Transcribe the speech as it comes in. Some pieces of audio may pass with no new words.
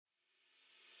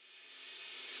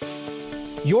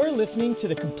You're listening to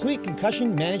the Complete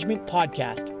Concussion Management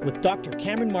Podcast with Dr.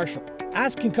 Cameron Marshall.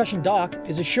 Ask Concussion Doc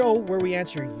is a show where we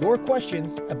answer your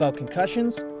questions about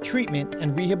concussions, treatment,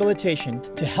 and rehabilitation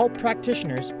to help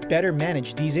practitioners better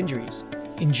manage these injuries.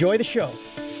 Enjoy the show.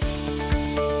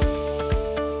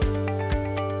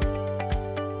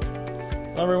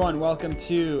 Hello everyone, welcome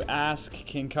to Ask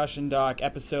Concussion Doc,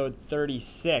 episode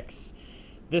 36.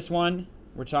 This one,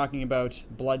 we're talking about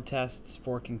blood tests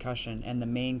for concussion, and the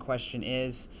main question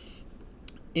is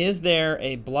there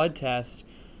a blood test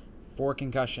for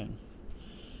concussion?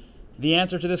 The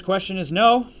answer to this question is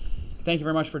no. Thank you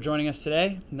very much for joining us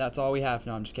today. That's all we have.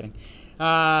 No, I'm just kidding.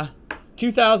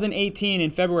 2018 in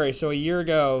February, so a year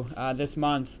ago this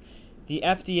month, the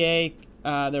FDA,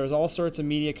 there was all sorts of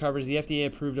media coverage. The FDA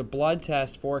approved a blood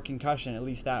test for concussion. At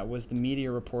least that was the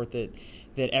media report that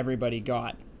everybody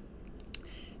got.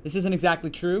 This isn't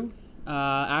exactly true.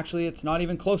 Actually, it's not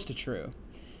even close to true.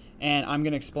 And I'm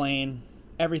going to explain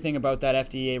everything about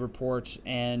that FDA report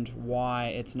and why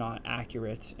it's not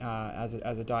accurate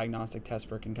as a diagnostic test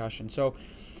for concussion. So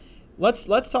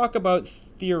let's talk about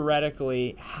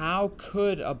theoretically, how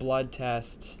could a blood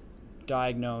test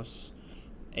diagnose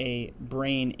a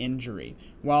brain injury?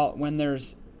 Well, when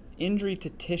there's injury to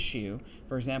tissue,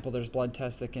 for example, there's blood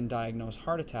tests that can diagnose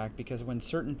heart attack, because when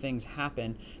certain things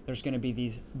happen, there's going to be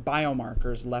these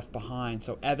biomarkers left behind,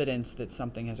 so evidence that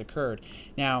something has occurred.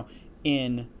 Now,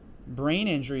 in brain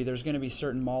injury, there's going to be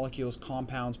certain molecules,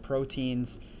 compounds,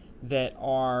 proteins that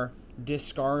are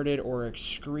discarded or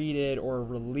excreted or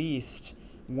released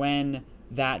when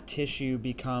that tissue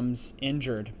becomes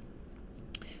injured.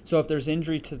 So if there's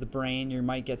injury to the brain, you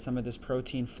might get some of this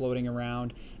protein floating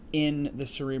around in the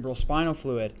cerebral spinal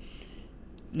fluid.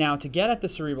 Now, to get at the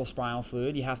cerebral spinal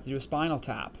fluid, you have to do a spinal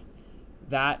tap.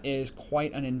 That is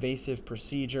quite an invasive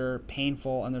procedure,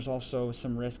 painful, and there's also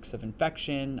some risks of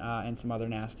infection and some other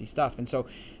nasty stuff. And so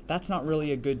that's not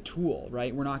really a good tool,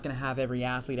 right? We're not going to have every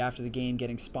athlete after the game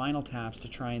getting spinal taps to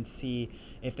try and see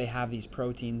if they have these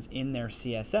proteins in their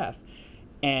CSF.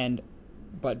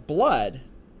 But blood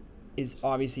is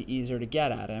obviously easier to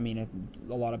get at. I mean,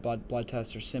 a lot of blood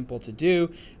tests are simple to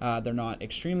do. They're not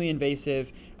extremely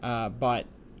invasive, but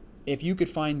if you could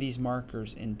find these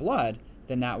markers in blood,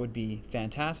 then that would be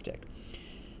fantastic.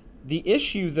 The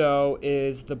issue, though,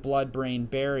 is the blood-brain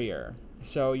barrier.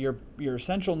 So your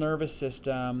central nervous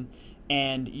system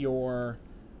and your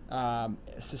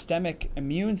systemic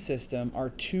immune system are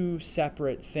two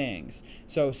separate things.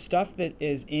 So stuff that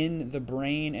is in the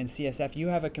brain and CSF, you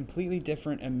have a completely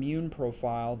different immune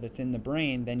profile that's in the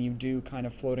brain than you do kind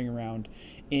of floating around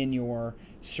in your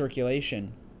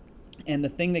circulation. And the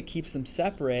thing that keeps them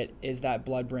separate is that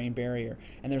blood-brain barrier.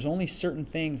 And there's only certain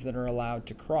things that are allowed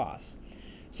to cross.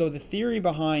 So the theory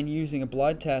behind using a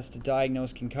blood test to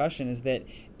diagnose concussion is that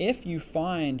if you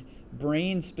find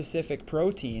brain-specific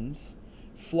proteins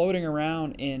floating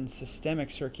around in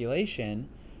systemic circulation,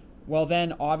 well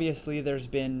then obviously there's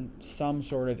been some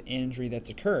sort of injury that's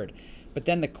occurred. But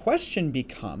then the question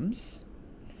becomes,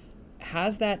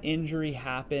 has that injury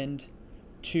happened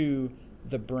to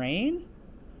the brain,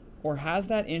 or has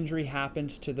that injury happened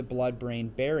to the blood-brain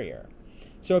barrier?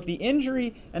 So if the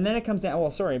injury, and then it comes down, well,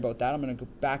 sorry about that, I'm going to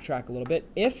backtrack a little bit.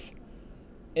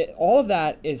 All of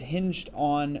that is hinged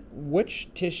on which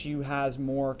tissue has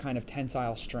more kind of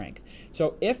tensile strength.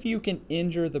 So if you can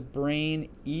injure the brain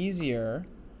easier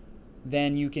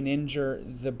than you can injure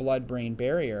the blood-brain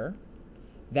barrier,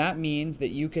 that means that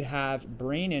you could have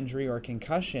brain injury or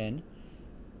concussion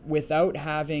without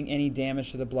having any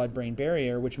damage to the blood-brain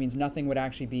barrier, which means nothing would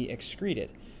actually be excreted.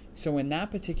 So in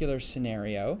that particular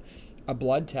scenario, a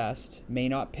blood test may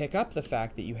not pick up the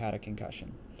fact that you had a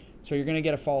concussion. So you're going to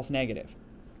get a false negative.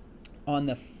 On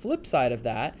the flip side of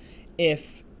that,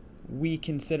 if we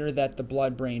consider that the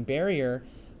blood-brain barrier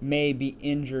may be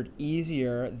injured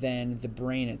easier than the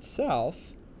brain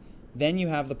itself, then you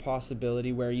have the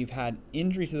possibility where you've had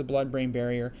injury to the blood-brain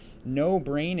barrier, no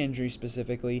brain injury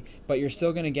specifically, but you're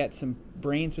still going to get some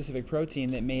brain-specific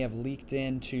protein that may have leaked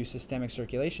into systemic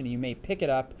circulation. You may pick it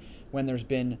up when there's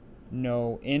been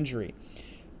no injury.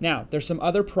 Now, there's some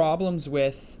other problems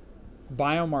with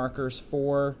biomarkers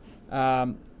for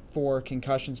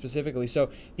concussion specifically. So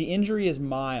the injury is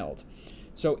mild.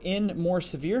 So in more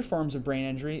severe forms of brain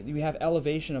injury, we have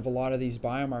elevation of a lot of these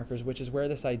biomarkers, which is where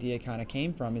this idea kind of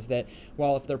came from, is that,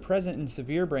 well, if they're present in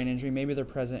severe brain injury, maybe they're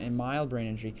present in mild brain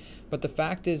injury. But the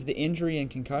fact is the injury and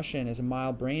concussion as a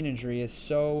mild brain injury is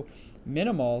so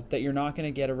minimal that you're not going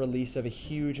to get a release of a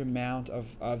huge amount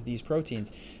of these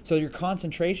proteins. So your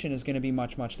concentration is going to be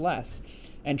much, much less.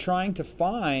 And trying to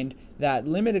find that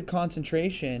limited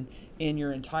concentration in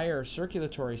your entire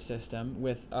circulatory system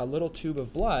with a little tube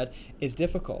of blood is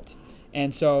difficult.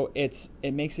 And so it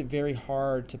makes it very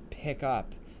hard to pick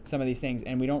up some of these things,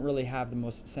 and we don't really have the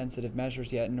most sensitive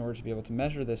measures yet in order to be able to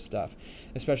measure this stuff,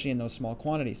 especially in those small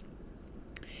quantities.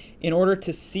 In order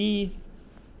to see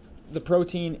the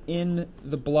protein in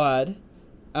the blood,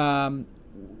 in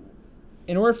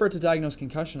order for it to diagnose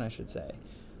concussion, I should say,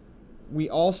 we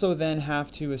also then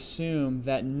have to assume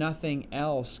that nothing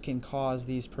else can cause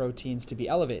these proteins to be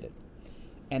elevated,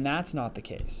 and that's not the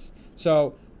case.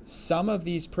 So some of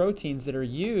these proteins that are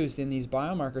used in these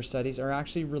biomarker studies are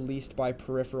actually released by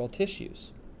peripheral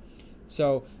tissues.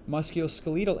 So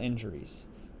musculoskeletal injuries,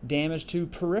 damage to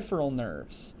peripheral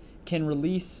nerves can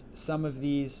release some of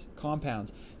these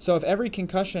compounds. So if every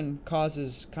concussion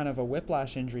causes kind of a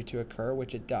whiplash injury to occur,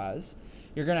 which it does,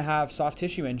 you're going to have soft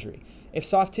tissue injury. If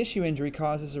soft tissue injury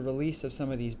causes a release of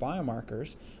some of these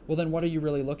biomarkers, well then what are you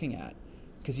really looking at?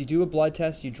 Because you do a blood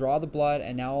test, you draw the blood,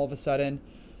 and now all of a sudden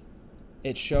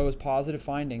it shows positive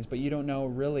findings, but you don't know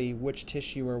really which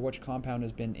tissue or which compound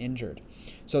has been injured.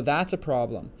 So that's a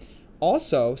problem.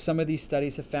 Also, some of these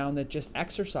studies have found that just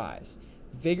exercise,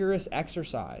 vigorous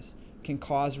exercise, can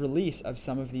cause release of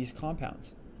some of these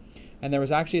compounds. And there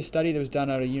was actually a study that was done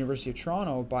out of University of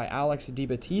Toronto by Alex Di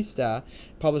Battista,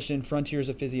 published in Frontiers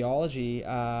of Physiology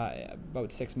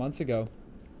about 6 months ago.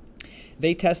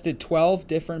 They tested 12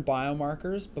 different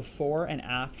biomarkers before and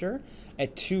after a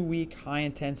 2-week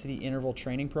high-intensity interval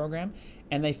training program,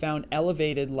 and they found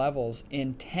elevated levels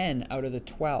in 10 out of the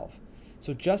 12.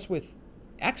 So just with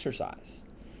exercise.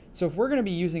 So if we're going to be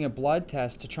using a blood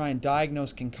test to try and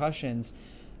diagnose concussions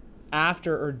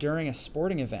after or during a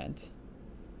sporting event,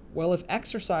 well, if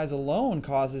exercise alone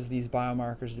causes these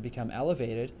biomarkers to become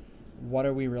elevated, what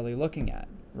are we really looking at,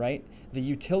 right? The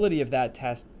utility of that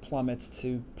test plummets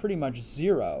to pretty much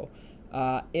zero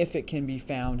if it can be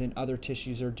found in other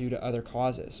tissues or due to other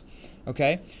causes.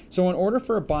 Okay, so in order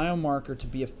for a biomarker to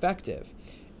be effective,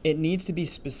 it needs to be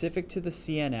specific to the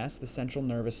CNS, the central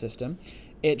nervous system.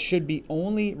 It should be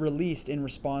only released in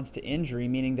response to injury,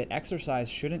 meaning that exercise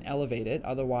shouldn't elevate it,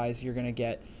 otherwise you're going to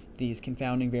get these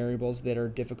confounding variables that are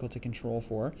difficult to control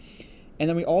for. And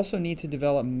then we also need to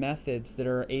develop methods that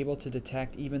are able to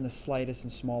detect even the slightest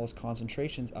and smallest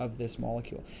concentrations of this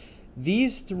molecule.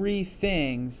 These three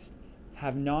things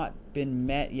have not been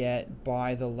met yet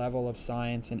by the level of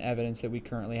science and evidence that we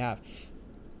currently have.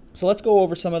 So let's go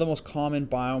over some of the most common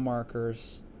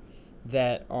biomarkers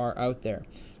that are out there.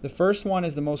 The first one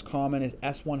is the most common is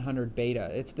S100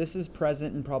 beta. This is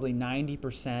present in probably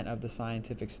 90% of the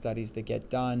scientific studies that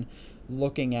get done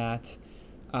looking at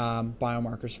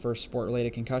biomarkers for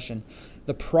sport-related concussion.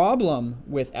 The problem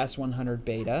with S100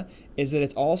 beta is that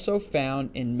it's also found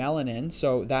in melanin,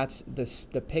 so that's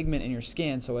the pigment in your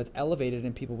skin, so it's elevated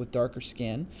in people with darker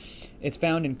skin. It's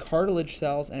found in cartilage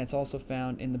cells, and it's also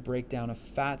found in the breakdown of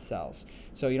fat cells.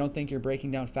 So you don't think you're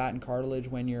breaking down fat and cartilage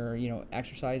when you're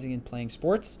exercising and playing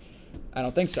sports? I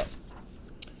don't think so.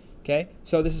 Okay,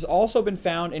 so this has also been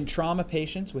found in trauma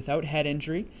patients without head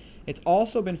injury. It's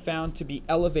also been found to be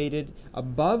elevated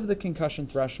above the concussion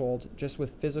threshold just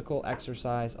with physical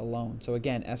exercise alone. So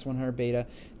again, S100 beta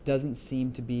doesn't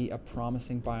seem to be a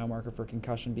promising biomarker for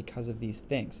concussion because of these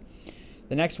things.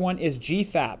 The next one is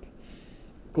GFAP,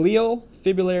 glial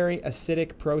fibrillary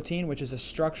acidic protein, which is a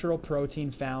structural protein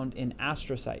found in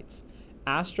astrocytes.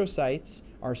 Astrocytes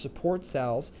are support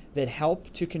cells that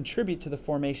help to contribute to the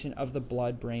formation of the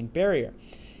blood-brain barrier.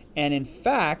 And in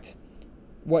fact,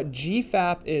 what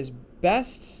GFAP is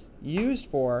best used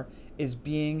for is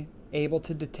being able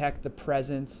to detect the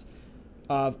presence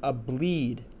of a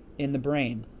bleed in the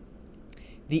brain.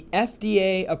 The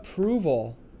FDA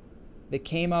approval that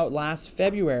came out last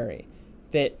February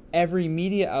that every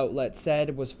media outlet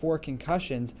said was for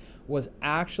concussions was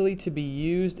actually to be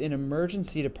used in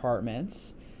emergency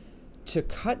departments to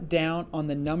cut down on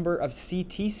the number of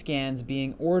CT scans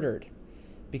being ordered,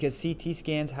 because CT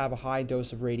scans have a high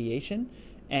dose of radiation,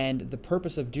 and the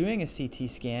purpose of doing a CT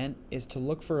scan is to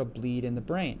look for a bleed in the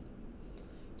brain.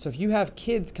 So if you have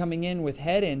kids coming in with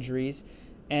head injuries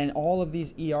and all of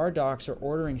these ER docs are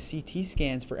ordering CT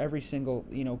scans for every single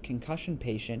concussion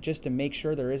patient just to make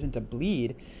sure there isn't a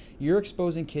bleed, you're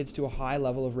exposing kids to a high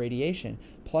level of radiation.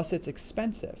 Plus it's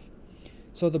expensive.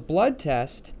 So the blood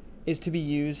test is to be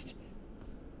used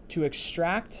to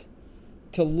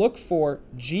look for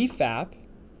GFAP,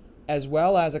 as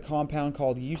well as a compound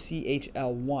called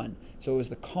UCHL1. So it was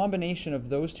the combination of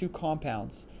those two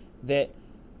compounds that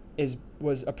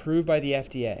was approved by the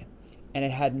FDA, and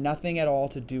it had nothing at all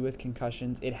to do with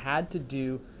concussions. It had to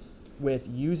do with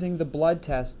using the blood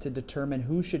test to determine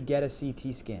who should get a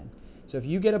CT scan. So if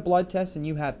you get a blood test and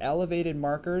you have elevated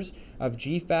markers of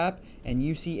GFAP and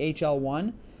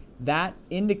UCHL1, that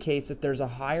indicates that there's a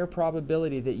higher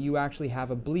probability that you actually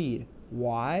have a bleed.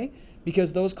 Why?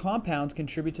 Because those compounds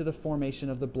contribute to the formation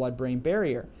of the blood-brain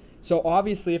barrier. So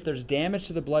obviously, if there's damage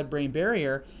to the blood-brain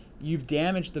barrier, you've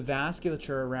damaged the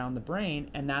vasculature around the brain,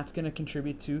 and that's going to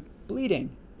contribute to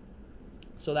bleeding.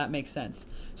 So that makes sense.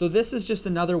 So this is just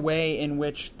another way in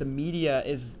which the media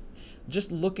is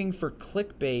just looking for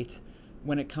clickbait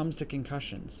when it comes to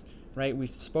concussions, right? We've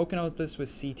spoken about this with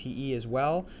CTE as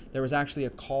well. There was actually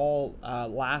a call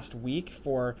last week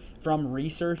from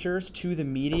researchers to the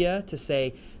media to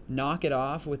say, knock it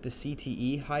off with the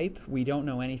CTE hype. We don't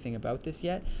know anything about this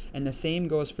yet. And the same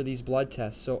goes for these blood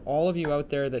tests. So all of you out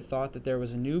there that thought that there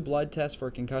was a new blood test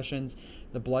for concussions,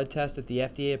 the blood test that the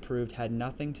FDA approved had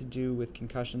nothing to do with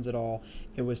concussions at all.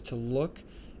 It was to look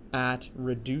at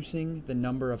reducing the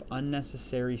number of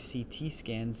unnecessary CT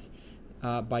scans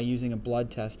by using a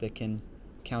blood test that can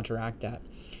counteract that.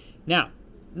 Now,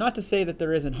 not to say that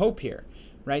there isn't hope here,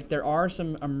 right? There are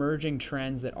some emerging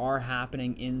trends that are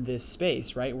happening in this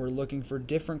space, right? We're looking for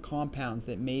different compounds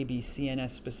that may be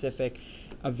CNS specific,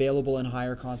 available in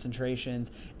higher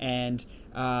concentrations, and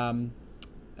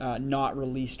not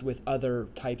released with other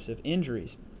types of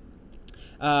injuries.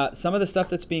 Some of the stuff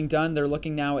that's being done, they're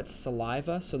looking now at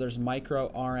saliva. So there's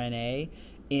microRNA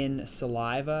in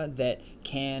saliva that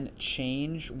can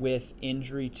change with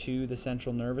injury to the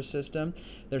central nervous system.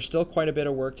 There's still quite a bit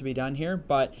of work to be done here,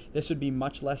 but this would be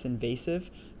much less invasive.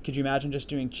 Could you imagine just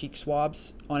doing cheek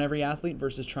swabs on every athlete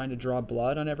versus trying to draw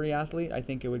blood on every athlete? I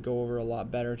think it would go over a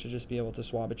lot better to just be able to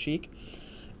swab a cheek.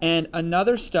 And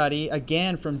another study,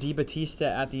 again from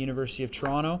DiBattista at the University of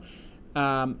Toronto,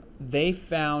 they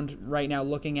found right now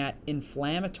looking at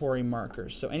inflammatory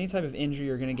markers. So any type of injury,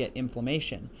 you're going to get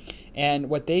inflammation. And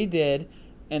what they did,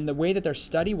 and the way that their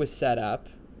study was set up,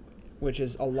 which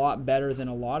is a lot better than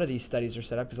a lot of these studies are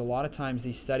set up, because a lot of times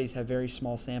these studies have very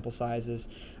small sample sizes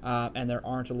and there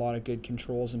aren't a lot of good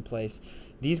controls in place.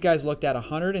 These guys looked at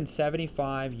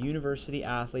 175 university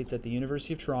athletes at the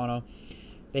University of Toronto.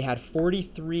 They had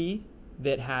 43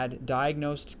 that had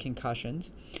diagnosed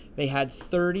concussions. They had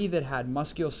 30 that had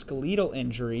musculoskeletal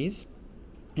injuries,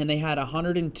 and they had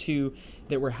 102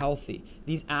 that were healthy.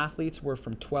 These athletes were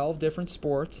from 12 different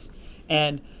sports,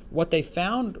 and what they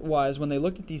found was when they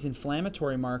looked at these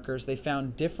inflammatory markers, they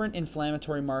found different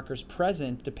inflammatory markers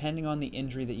present depending on the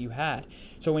injury that you had.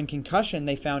 So in concussion,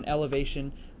 they found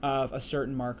elevation of a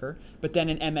certain marker, but then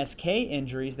in MSK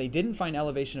injuries, they didn't find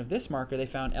elevation of this marker, they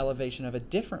found elevation of a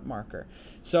different marker.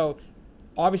 So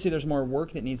obviously there's more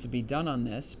work that needs to be done on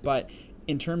this, but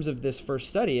in terms of this first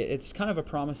study, it's kind of a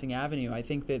promising avenue. I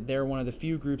think that they're one of the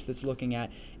few groups that's looking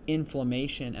at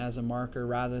inflammation as a marker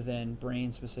rather than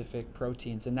brain-specific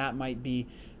proteins, and that might be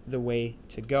the way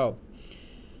to go.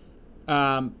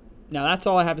 Now, that's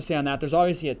all I have to say on that. There's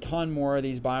obviously a ton more of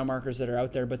these biomarkers that are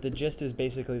out there, but the gist is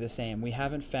basically the same. We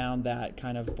haven't found that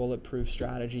kind of bulletproof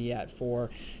strategy yet for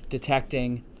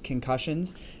detecting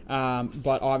concussions,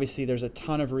 but obviously there's a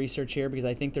ton of research here because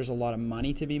I think there's a lot of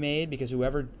money to be made, because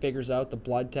whoever figures out the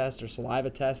blood test or saliva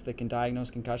test that can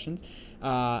diagnose concussions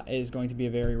is going to be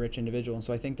a very rich individual. And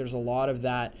so I think there's a lot of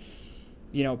that,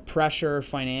 pressure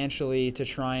financially to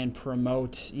try and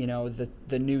promote,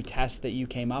 the new test that you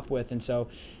came up with. And so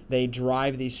they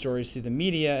drive these stories through the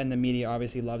media, and the media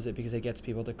obviously loves it because it gets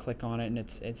people to click on it, and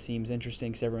it seems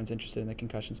interesting because everyone's interested in the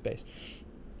concussion space.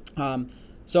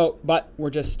 But we're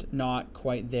just not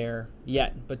quite there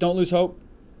yet. But don't lose hope.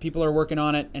 People are working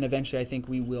on it, and eventually I think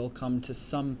we will come to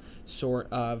some sort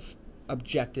of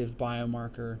objective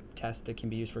biomarker test that can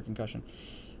be used for concussion.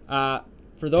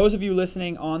 For those of you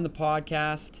listening on the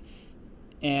podcast,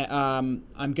 I'm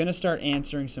going to start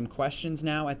answering some questions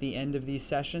now at the end of these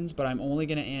sessions, but I'm only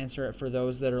going to answer it for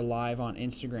those that are live on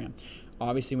Instagram.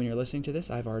 Obviously, when you're listening to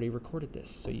this, I've already recorded this,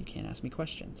 so you can't ask me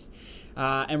questions.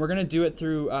 And we're going to do it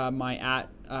through my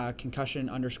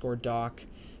 @concussion_doc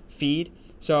feed.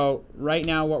 So right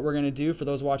now what we're going to do for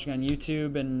those watching on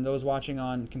YouTube and those watching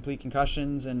on Complete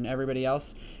Concussions and everybody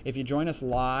else, if you join us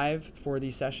live for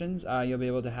these sessions, you'll be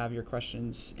able to have your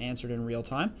questions answered in real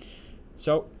time.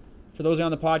 So for those on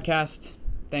the podcast,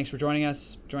 thanks for joining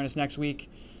us. Join us next week.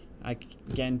 I,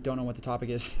 again, don't know what the topic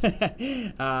is.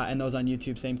 And those on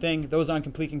YouTube, same thing. Those on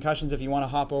Complete Concussions, if you want to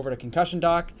hop over to Concussion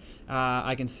Doc,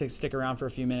 I can stick around for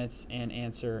a few minutes and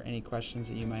answer any questions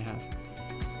that you might have.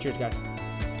 Cheers, guys.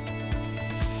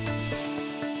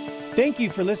 Thank you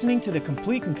for listening to the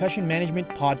Complete Concussion Management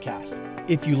Podcast.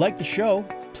 If you like the show,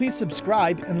 please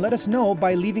subscribe and let us know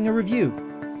by leaving a review.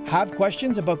 Have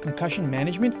questions about concussion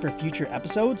management for future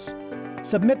episodes?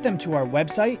 Submit them to our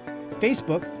website,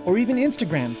 Facebook, or even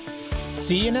Instagram.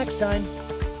 See you next time.